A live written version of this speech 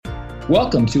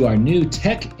Welcome to our new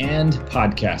Tech and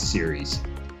podcast series.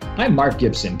 I'm Mark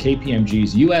Gibson,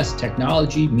 KPMG's U.S.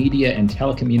 Technology, Media, and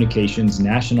Telecommunications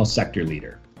National Sector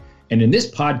Leader. And in this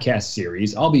podcast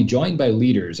series, I'll be joined by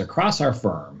leaders across our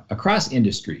firm, across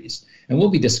industries, and we'll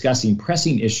be discussing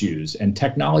pressing issues and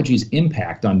technology's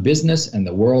impact on business and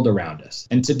the world around us.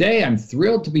 And today, I'm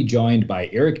thrilled to be joined by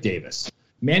Eric Davis,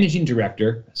 Managing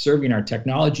Director, serving our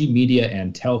technology, media,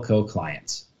 and telco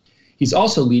clients. He's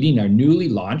also leading our newly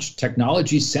launched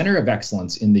Technology Center of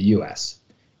Excellence in the U.S.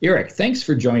 Eric, thanks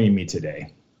for joining me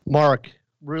today. Mark,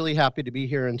 really happy to be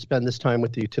here and spend this time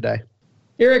with you today.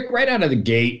 Eric, right out of the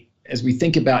gate, as we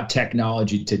think about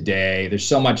technology today, there's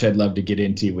so much I'd love to get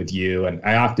into with you. And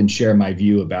I often share my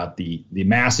view about the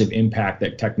massive impact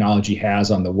that technology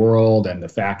has on the world and the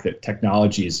fact that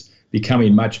technology is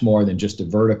becoming much more than just a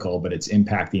vertical, but it's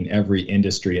impacting every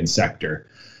industry and sector.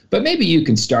 But maybe you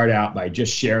can start out by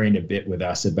just sharing a bit with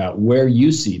us about where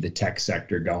you see the tech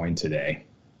sector going today.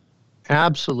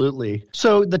 Absolutely.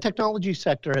 So the technology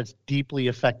sector has deeply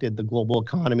affected the global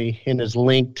economy and is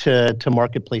linked to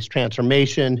marketplace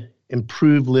transformation,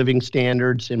 improved living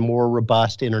standards, and more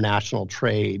robust international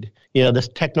trade. You know, this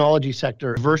technology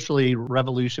sector virtually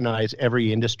revolutionized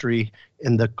every industry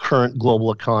in the current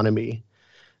global economy.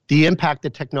 The impact the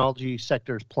technology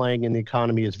sector is playing in the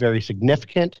economy is very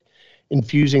significant,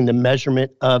 infusing the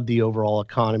measurement of the overall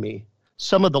economy.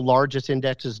 Some of the largest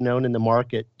indexes known in the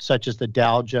market, such as the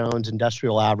Dow Jones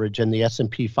Industrial Average and the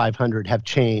S&P 500, have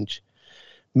changed.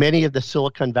 Many of the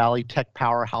Silicon Valley tech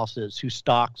powerhouses, whose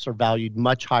stocks are valued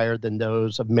much higher than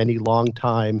those of many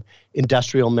longtime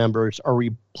industrial members, are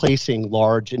replacing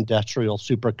large industrial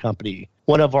super company.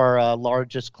 One of our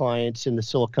largest clients in the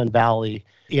Silicon Valley,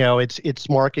 its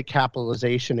market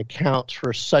capitalization accounts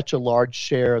for such a large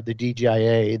share of the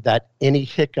DJIA that any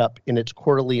hiccup in its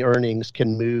quarterly earnings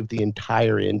can move the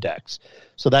entire index.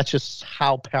 So that's just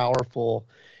how powerful,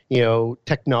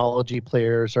 technology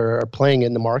players are playing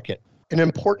in the market. An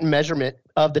important measurement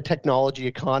of the technology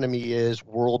economy is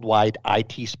worldwide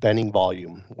IT spending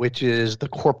volume, which is the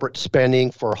corporate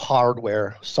spending for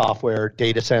hardware, software,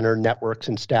 data center, networks,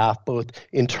 and staff, both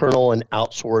internal and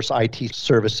outsourced IT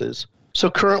services. So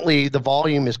currently, the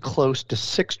volume is close to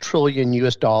 $6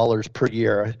 trillion per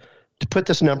year. To put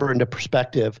this number into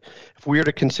perspective, if we were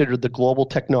to consider the global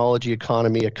technology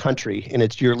economy a country in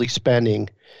its yearly spending,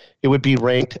 it would be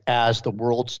ranked as the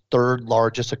world's third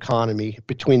largest economy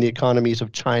between the economies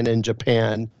of China and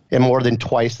Japan, and more than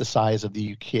twice the size of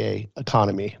the UK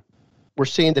economy. We're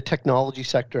seeing the technology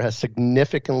sector has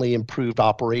significantly improved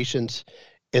operations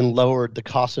and lowered the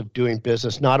cost of doing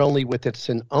business, not only with its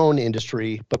own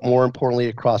industry, but more importantly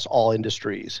across all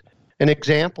industries. An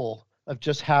example of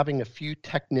just having a few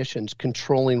technicians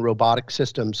controlling robotic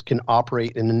systems can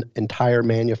operate an entire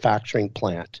manufacturing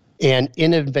plant. And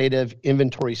innovative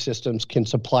inventory systems can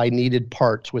supply needed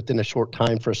parts within a short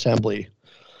time for assembly.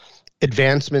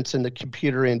 Advancements in the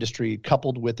computer industry,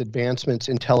 coupled with advancements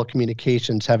in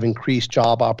telecommunications, have increased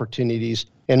job opportunities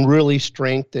and really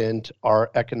strengthened our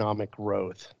economic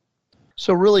growth.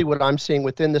 So really what I'm seeing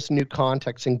within this new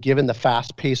context, and given the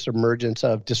fast-paced emergence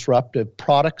of disruptive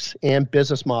products and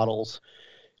business models,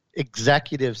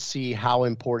 executives see how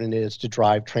important it is to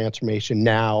drive transformation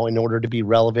now in order to be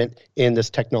relevant in this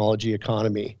technology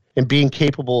economy. And being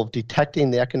capable of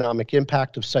detecting the economic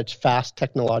impact of such fast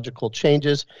technological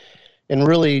changes and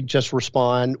really just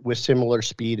respond with similar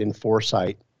speed and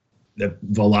foresight. The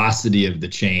velocity of the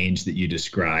change that you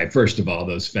describe, first of all,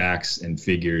 those facts and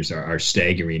figures are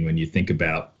staggering when you think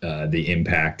about the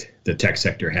impact the tech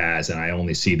sector has, and I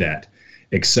only see that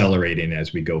accelerating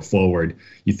as we go forward.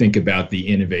 You think about the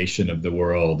innovation of the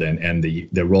world and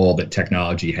the role that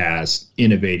technology has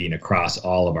innovating across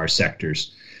all of our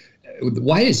sectors.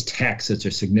 Why is tech such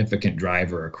a significant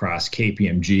driver across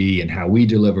KPMG and how we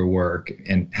deliver work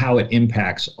and how it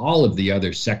impacts all of the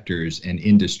other sectors and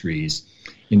industries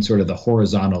in sort of the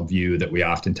horizontal view that we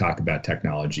often talk about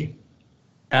technology?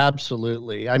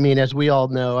 Absolutely. As we all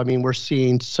know, we're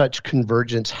seeing such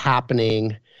convergence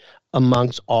happening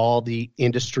amongst all the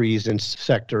industries and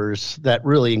sectors that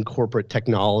really incorporate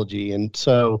technology. And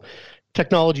so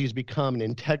technology has become an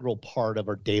integral part of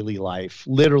our daily life.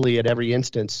 Literally at every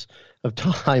instance of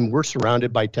time, we're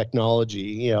surrounded by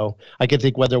technology. I can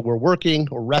think whether we're working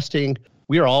or resting,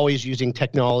 we are always using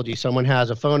technology. Someone has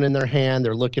a phone in their hand,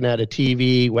 they're looking at a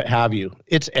TV, what have you.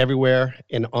 It's everywhere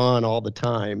and on all the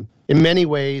time. In many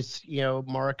ways,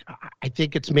 Mark, I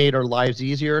think it's made our lives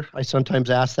easier. I sometimes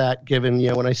ask that given,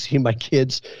 when I see my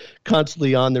kids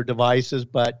constantly on their devices,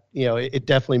 but, it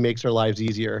definitely makes our lives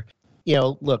easier.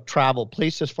 Look, travel,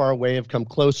 places far away have come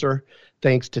closer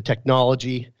thanks to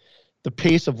technology. The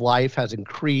pace of life has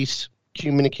increased.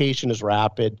 Communication is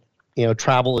rapid.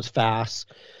 Travel is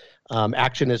fast.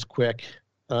 Action is quick.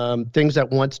 Things that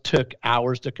once took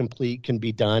hours to complete can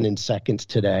be done in seconds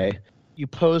today. You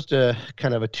posed a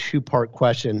kind of a two-part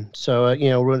question. So,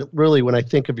 really, when I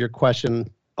think of your question,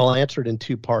 I'll answer it in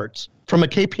two parts. From a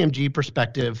KPMG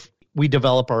perspective, we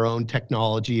develop our own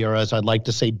technology, or as I'd like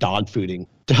to say, dog fooding,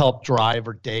 to help drive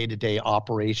our day-to-day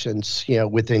operations,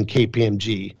 within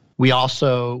KPMG. We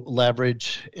also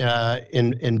leverage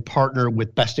and partner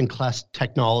with best-in-class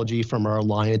technology from our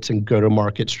alliance and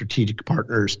go-to-market strategic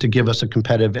partners to give us a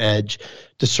competitive edge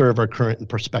to serve our current and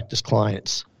prospective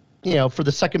clients. For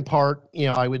the second part,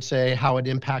 I would say how it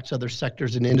impacts other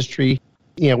sectors in industry.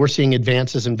 We're seeing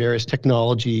advances in various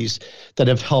technologies that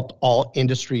have helped all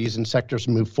industries and sectors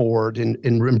move forward and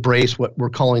embrace what we're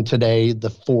calling today the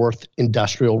fourth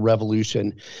industrial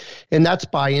revolution. And that's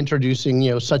by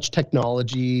introducing, such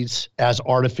technologies as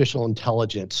artificial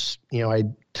intelligence. I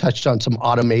touched on some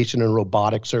automation and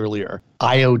robotics earlier,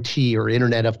 IoT or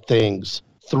Internet of Things,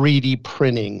 3D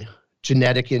printing,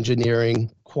 genetic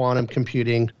engineering, quantum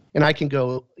computing, and I can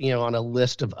go, on a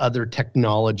list of other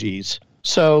technologies.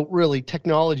 So really,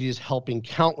 technology is helping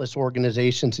countless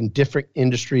organizations in different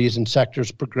industries and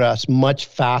sectors progress much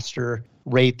faster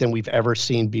rate than we've ever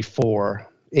seen before.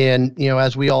 And,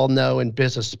 as we all know in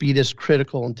business, speed is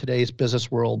critical in today's business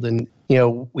world. And,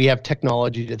 we have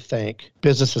technology to thank.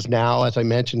 Business is now, as I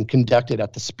mentioned, conducted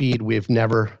at the speed we've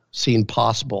never seen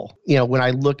possible. When I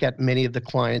look at many of the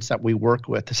clients that we work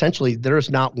with, essentially there is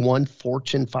not one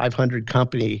Fortune 500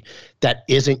 company that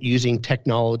isn't using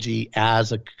technology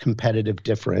as a competitive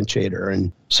differentiator.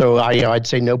 And so I'd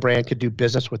say no brand could do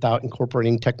business without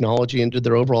incorporating technology into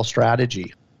their overall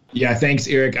strategy. Yeah, thanks,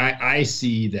 Eric. I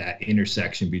see that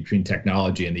intersection between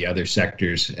technology and the other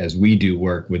sectors as we do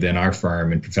work within our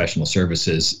firm and professional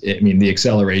services. I mean, the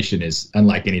acceleration is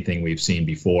unlike anything we've seen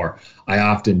before. I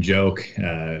often joke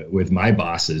with my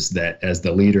bosses that as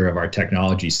the leader of our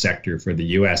technology sector for the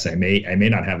U.S., I may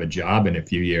not have a job in a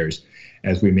few years,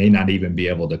 as we may not even be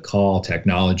able to call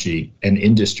technology an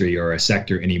industry or a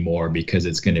sector anymore because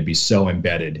it's going to be so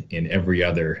embedded in every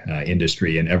other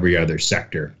industry and every other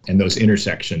sector. And those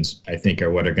intersections, I think,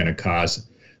 are what are going to cause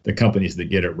the companies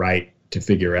that get it right to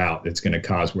figure out it's going to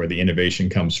cause where the innovation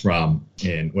comes from,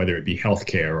 and whether it be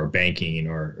healthcare or banking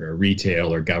or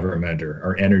retail or government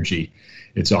or energy.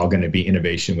 It's all going to be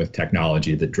innovation with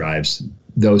technology that drives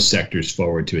those sectors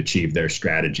forward to achieve their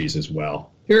strategies as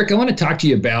well. Eric, I want to talk to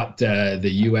you about the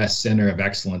U.S. Center of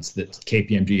Excellence that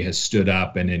KPMG has stood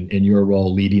up, and in your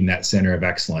role leading that Center of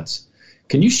Excellence.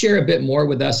 Can you share a bit more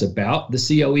with us about the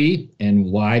COE and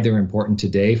why they're important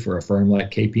today for a firm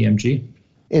like KPMG?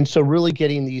 And so really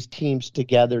getting these teams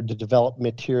together to develop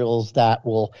materials that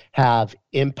will have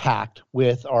impact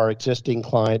with our existing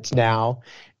clients now,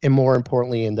 and more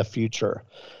importantly, in the future.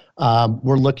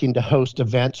 We're looking to host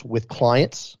events with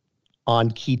clients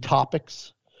on key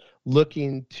topics,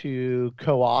 looking to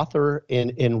co-author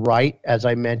and write, as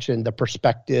I mentioned, the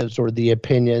perspectives or the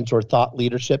opinions or thought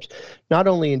leaderships, not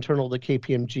only internal to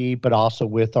KPMG, but also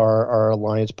with our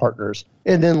alliance partners.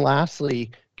 And then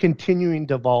lastly, continuing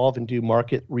to evolve and do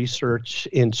market research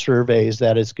and surveys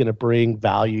that is going to bring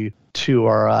value to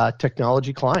our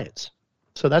technology clients.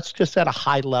 So that's just at a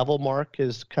high level, Mark,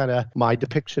 is kind of my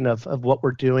depiction of what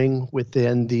we're doing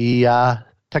within the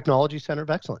Technology Center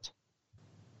of Excellence.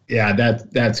 Yeah,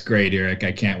 that's great, Eric.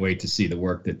 I can't wait to see the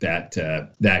work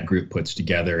that group puts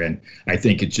together. And I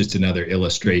think it's just another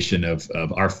illustration of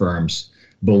our firm's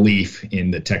belief in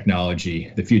the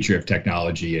technology, the future of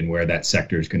technology, and where that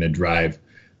sector is going to drive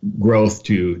growth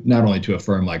to not only to a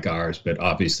firm like ours, but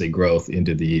obviously growth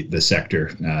into the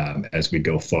sector as we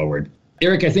go forward.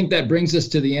 Eric, I think that brings us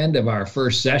to the end of our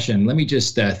first session. Let me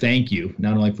just thank you,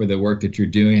 not only for the work that you're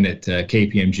doing at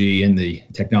KPMG in the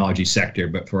technology sector,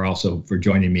 but for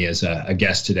joining me as a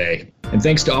guest today. And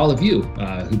thanks to all of you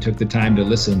who took the time to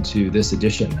listen to this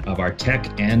edition of our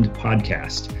Tech and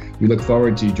Podcast. We look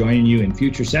forward to joining you in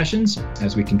future sessions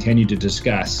as we continue to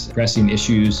discuss pressing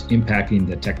issues impacting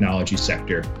the technology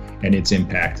sector and its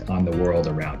impact on the world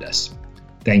around us.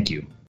 Thank you.